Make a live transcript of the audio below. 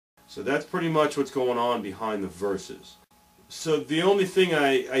So that's pretty much what's going on behind the verses. So the only thing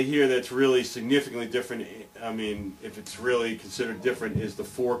I hear that's really significantly different, I mean, if it's really considered different, is the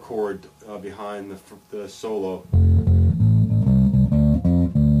 4 chord behind the solo.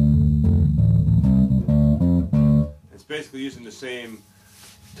 It's basically using the same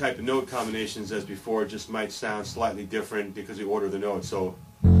type of note combinations as before, it just might sound slightly different because the order of the notes. So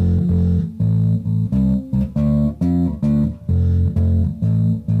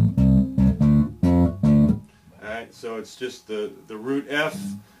so it's just the root F,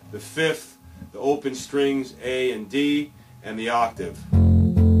 the 5th, the open strings A and D, and the octave.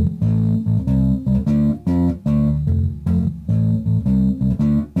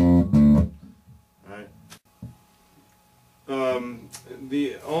 Alright.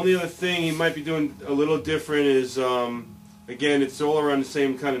 The only other thing he might be doing a little different is, again, it's all around the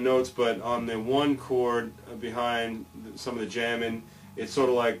same kind of notes, but on the 1 chord behind some of the jamming, it's sort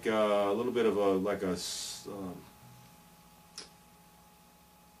of like a little bit of a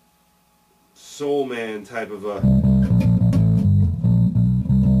soul man type of a.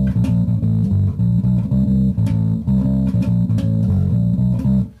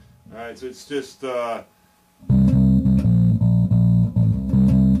 Alright, so it's just alright,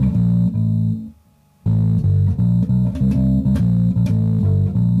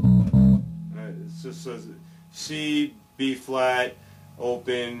 it's just C, B flat,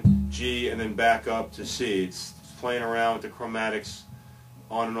 open, G, and then back up to C. It's playing around with the chromatics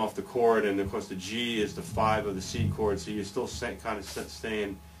on and off the chord, and of course the G is the 5 of the C chord, so you're still kind of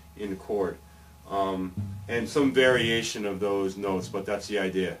staying in the chord. And some variation of those notes, but that's the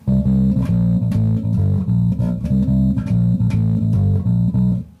idea.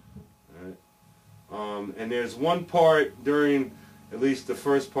 Alright. And there's one part during at least the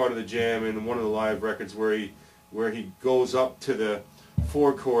first part of the jam in one of the live records where he goes up to the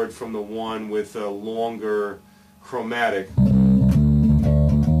 4 chord from the 1 with a longer chromatic.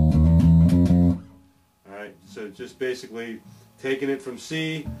 So just basically taking it from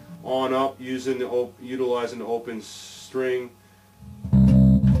C on up, utilizing the open string.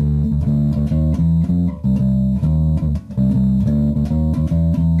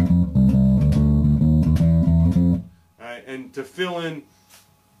 Alright, and to fill in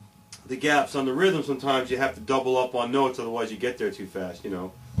the gaps on the rhythm, sometimes you have to double up on notes, otherwise you get there too fast, you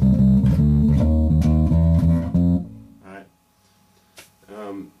know. Alright.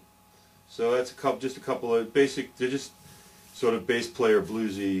 So that's just a couple of basic, they're just sort of bass player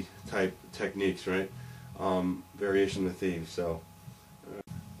bluesy type techniques, right? Variation of the theme. So,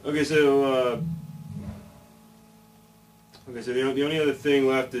 okay, so the only other thing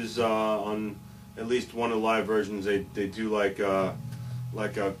left is on at least one of the live versions they do like a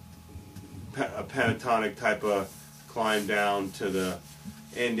pentatonic type of climb down to the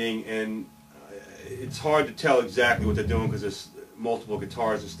ending, and it's hard to tell exactly what they're doing because there's multiple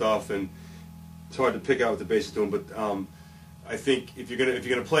guitars and stuff, and it's hard to pick out what the bass is doing. But I think if you're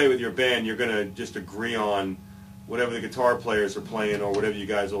gonna play with your band, you're gonna just agree on whatever the guitar players are playing or whatever you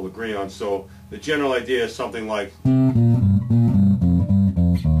guys all agree on. So the general idea is something like.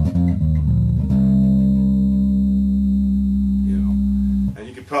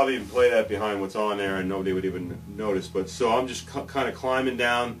 Probably even play that behind what's on there and nobody would even notice. But so I'm just kind of climbing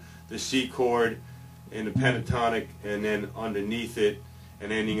down the C chord in the pentatonic and then underneath it and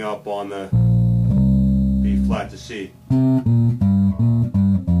ending up on the B flat to C.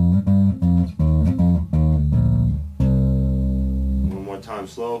 One more time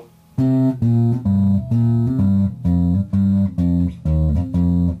slow.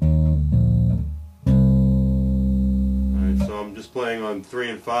 Playing on 3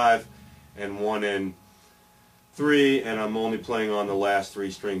 and 5 and 1 and 3, and I'm only playing on the last 3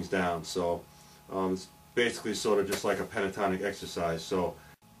 strings down, so it's basically sort of just like a pentatonic exercise. So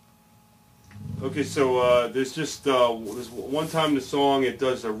okay, so there's just there's one time in the song it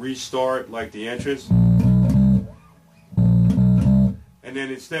does a restart like the entrance, and then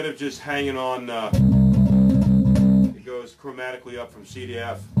instead of just hanging on it goes chromatically up from C to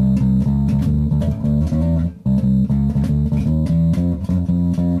F.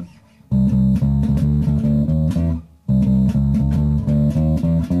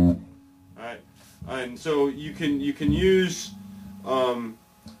 And so you can use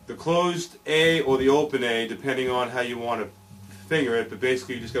the closed A or the open A depending on how you want to finger it, but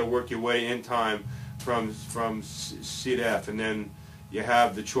basically you just got to work your way in time from C to F, and then you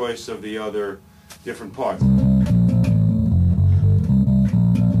have the choice of the other different parts. You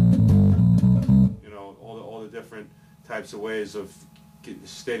know, all the different types of ways of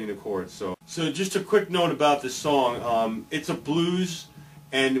stating the chords. So just a quick note about this song. It's a blues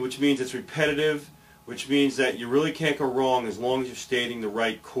and which means it's repetitive, which means that you really can't go wrong as long as you're stating the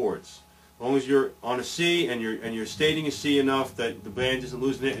right chords. As long as you're on a C and you're stating a C enough that the band isn't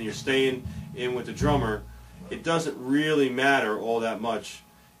losing it and you're staying in with the drummer, it doesn't really matter all that much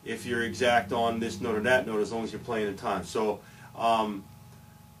if you're exact on this note or that note, as long as you're playing in time. So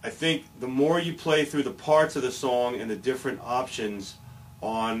I think the more you play through the parts of the song and the different options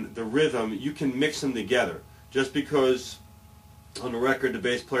on the rhythm, you can mix them together. Just because on the record the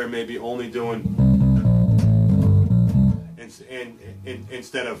bass player may be only doing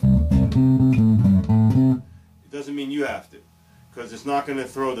instead of, it doesn't mean you have to, because it's not going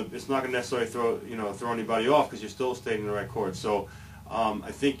to necessarily throw anybody off, because you're still stating the right chord. So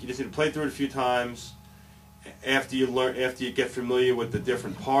I think you just need to play through it a few times after you get familiar with the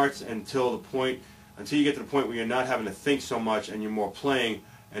different parts until you get to the point where you're not having to think so much and you're more playing,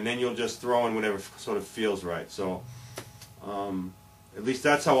 and then you'll just throw in whatever sort of feels right. So at least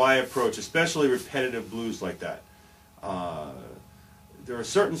that's how I approach, especially repetitive blues like that. There are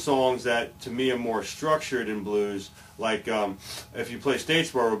certain songs that to me are more structured in blues, like if you play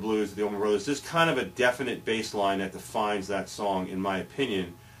Statesboro Blues, the Allman Brothers, there's kind of a definite bass line that defines that song, in my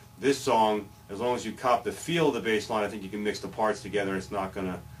opinion. This song, as long as you cop the feel of the bass line, I think you can mix the parts together. It's not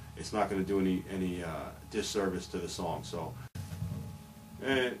gonna do any disservice to the song. So,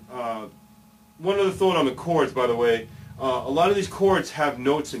 and one other thought on the chords, by the way, a lot of these chords have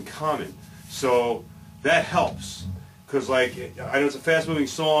notes in common, so that helps. Because, like, I know it's a fast-moving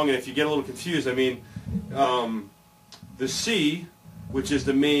song, and if you get a little confused, I mean, the C, which is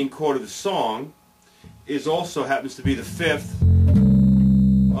the main chord of the song, also happens to be the fifth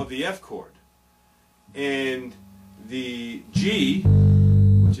of the F chord. And the G,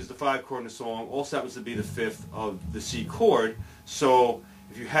 which is the 5 chord in the song, also happens to be the fifth of the C chord. So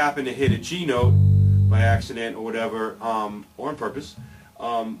if you happen to hit a G note by accident or whatever, or on purpose,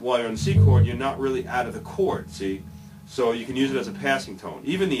 while you're on the C chord, you're not really out of the chord, see? So you can use it as a passing tone.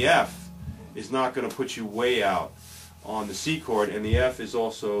 Even the F is not going to put you way out on the C chord, and the F is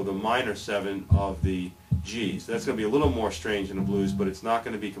also the minor 7 of the G. So that's going to be a little more strange in the blues, but it's not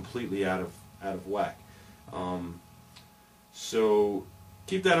going to be completely out of whack. So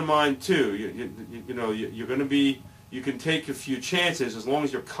keep that in mind too. You're going to be. You can take a few chances as long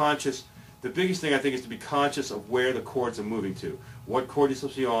as you're conscious. The biggest thing I think is to be conscious of where the chords are moving to, what chord you're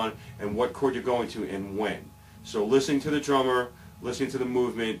supposed to be on, and what chord you're going to, and when. So listening to the drummer, listening to the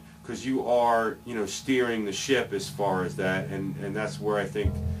movement, because you are, steering the ship as far as that, and that's where I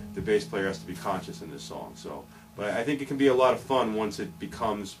think the bass player has to be conscious in this song. So, but I think it can be a lot of fun once it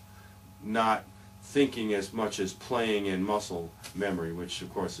becomes not thinking as much as playing and muscle memory, which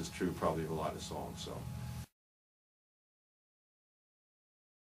of course is true probably of a lot of songs. So.